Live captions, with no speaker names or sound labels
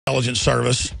intelligence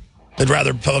service they'd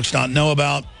rather folks not know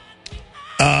about.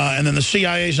 And then the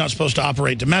CIA is not supposed to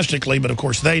operate domestically, but of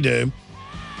course they do.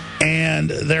 And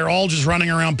they're all just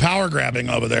running around power grabbing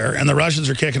over there, and the Russians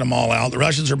are kicking them all out. The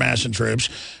Russians are massing troops,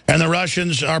 and the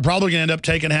Russians are probably going to end up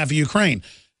taking half of Ukraine.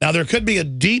 Now, there could be a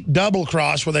deep double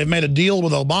cross where they've made a deal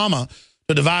with Obama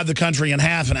to divide the country in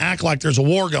half and act like there's a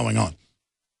war going on.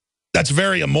 That's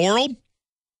very immoral.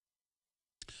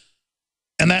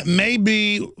 And that may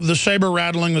be the saber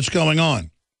rattling that's going on.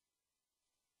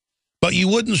 But you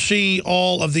wouldn't see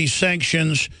all of these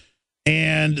sanctions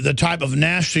and the type of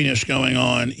nastiness going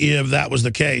on if that was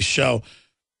the case. So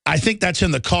I think that's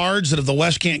in the cards, that if the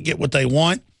West can't get what they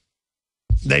want,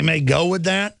 they may go with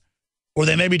that. Or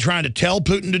they may be trying to tell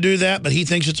Putin to do that, but he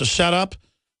thinks it's a setup.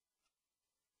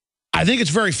 I think it's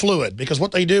very fluid, because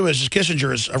what they do is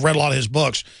Kissinger, I've read a lot of his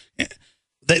books,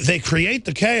 they create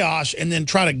the chaos and then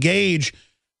try to gauge,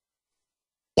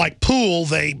 like pool,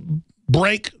 they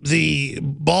break the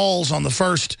balls on the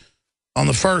first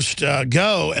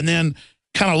go and then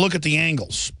kind of look at the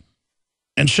angles.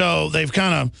 And so they've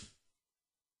kind of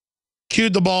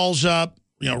queued the balls up,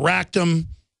 racked them,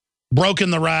 broken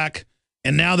the rack,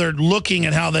 and now they're looking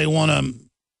at how they want to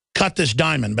cut this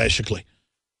diamond, basically.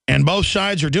 And both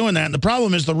sides are doing that. And the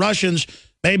problem is the Russians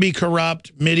may be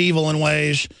corrupt, medieval in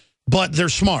ways, but they're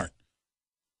smart.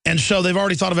 And so they've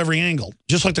already thought of every angle,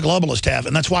 just like the globalists have.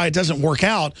 And that's why it doesn't work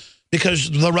out, because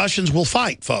the Russians will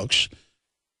fight, folks.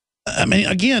 I mean,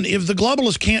 again, if the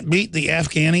globalists can't beat the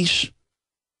Afghanis,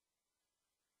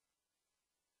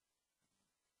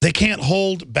 they can't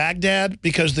hold Baghdad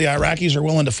because the Iraqis are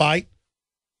willing to fight.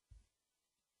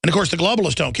 And, of course, the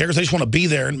globalists don't care because they just want to be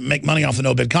there and make money off the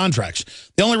no-bid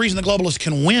contracts. The only reason the globalists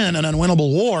can win an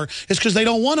unwinnable war is because they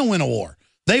don't want to win a war.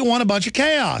 They want a bunch of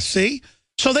chaos, see?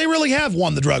 So they really have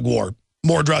won the drug war.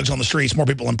 More drugs on the streets, more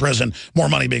people in prison, more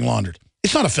money being laundered.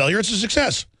 It's not a failure, it's a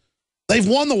success. They've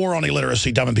won the war on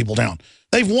illiteracy, dumbing people down.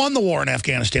 They've won the war in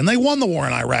Afghanistan. They won the war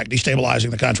in Iraq, destabilizing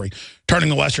the country, turning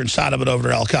the western side of it over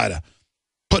to al-Qaeda,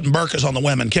 putting burqas on the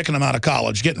women, kicking them out of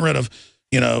college, getting rid of,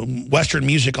 Western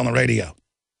music on the radio.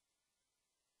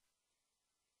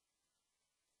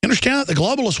 You understand that? The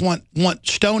globalists want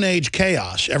Stone Age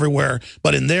chaos everywhere,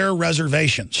 but in their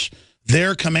reservations,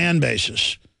 their command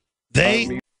bases.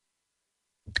 And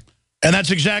that's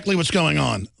exactly what's going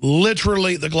on.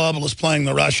 Literally, the globalists playing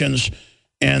the Russians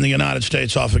and the United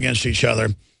States off against each other.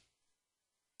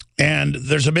 And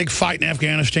there's a big fight in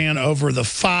Afghanistan over the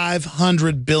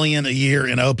 $500 billion a year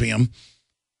in opium.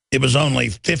 It was only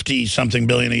 50-something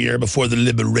billion a year before the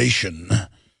liberation.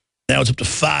 Now it's up to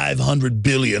 500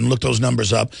 billion. Look those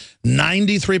numbers up.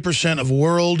 93% of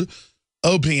world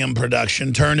opium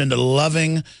production turned into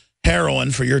loving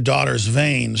heroin for your daughter's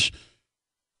veins,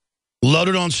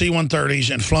 loaded on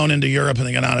C-130s and flown into Europe and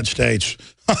the United States.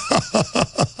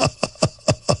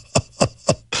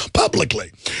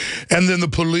 Publicly. And then the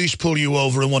police pull you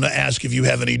over and want to ask if you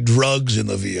have any drugs in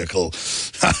the vehicle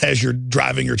as you're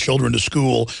driving your children to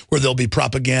school, where they'll be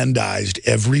propagandized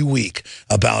every week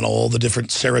about all the different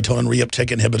serotonin reuptake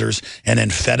inhibitors and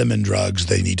amphetamine drugs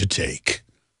they need to take.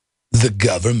 The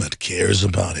government cares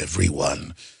about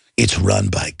everyone. It's run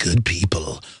by good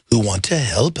people who want to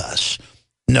help us.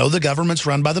 No, the government's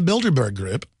run by the Bilderberg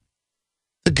Group.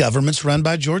 The government's run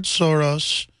by George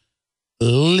Soros.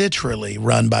 Literally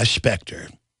run by Spectre.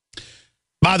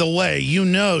 By the way,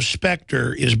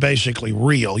 Spectre is basically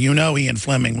real. Ian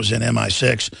Fleming was in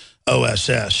MI6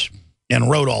 OSS and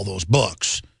wrote all those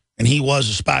books, and he was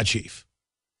a spy chief.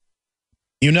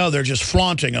 They're just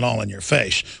flaunting it all in your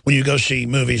face when you go see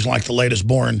movies like the latest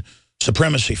Bourne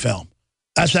Supremacy film.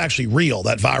 That's actually real,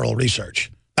 that viral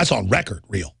research. That's on record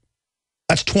real.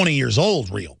 That's 20 years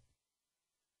old real.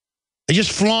 They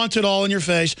just flaunt it all in your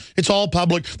face. It's all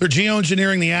public. They're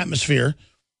geoengineering the atmosphere.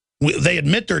 They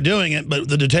admit they're doing it, but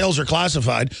the details are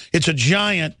classified. It's a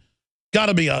giant, got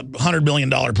to be a $100 billion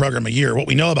program a year. What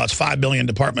we know about is $5 billion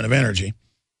Department of Energy.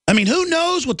 I mean, who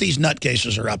knows what these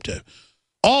nutcases are up to?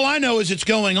 All I know is it's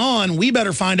going on. We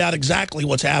better find out exactly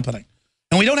what's happening.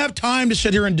 And we don't have time to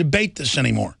sit here and debate this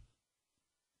anymore.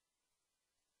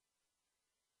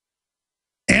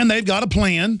 And they've got a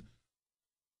plan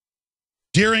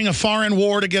during a foreign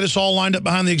war to get us all lined up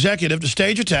behind the executive to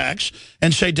stage attacks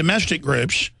and say domestic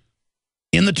groups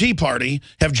in the Tea Party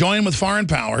have joined with foreign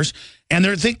powers, and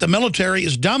they think the military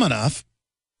is dumb enough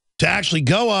to actually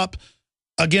go up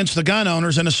against the gun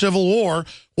owners in a civil war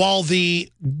while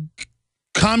the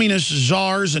communist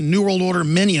czars and New World Order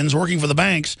minions working for the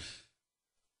banks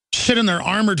sit in their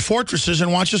armored fortresses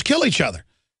and watch us kill each other.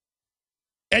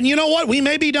 And you know what? We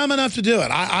may be dumb enough to do it.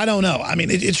 I don't know. I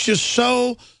mean, it's just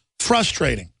so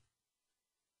frustrating.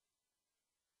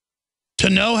 to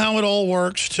know how it all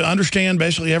works, to understand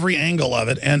basically every angle of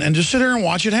it, and just sit here and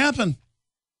watch it happen.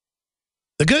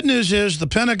 The good news is the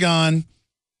Pentagon,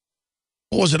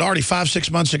 what was it, already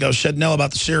 5-6 months ago, said no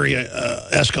about the Syria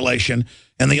escalation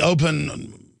and the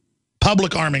open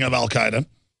public arming of al-Qaeda,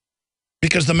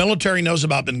 because the military knows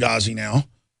about Benghazi now.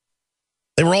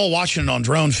 They were all watching it on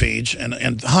drone feeds,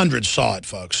 and hundreds saw it,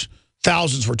 folks.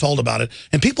 Thousands were told about it,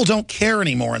 and people don't care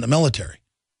anymore in the military.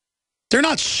 They're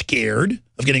not scared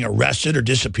of getting arrested or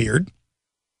disappeared.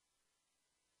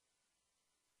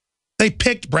 They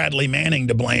picked Bradley Manning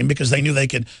to blame because they knew they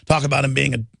could talk about him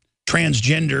being a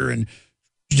transgender and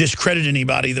discredit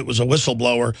anybody that was a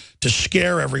whistleblower to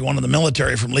scare everyone in the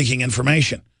military from leaking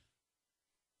information.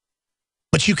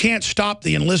 But you can't stop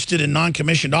the enlisted and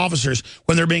non-commissioned officers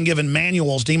when they're being given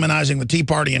manuals demonizing the Tea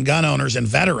Party and gun owners and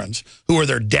veterans who are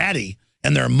their daddy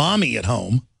and their mommy at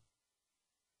home.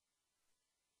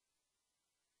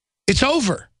 It's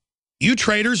over. You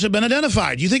traitors have been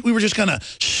identified. You think we were just going to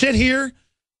sit here,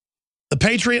 the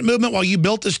Patriot movement, while you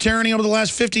built this tyranny over the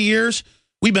last 50 years?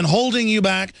 We've been holding you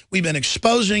back. We've been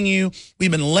exposing you.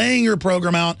 We've been laying your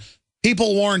program out.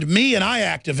 People warned me, and I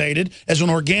activated as an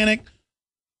organic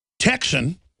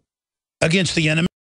Texan against the enemy.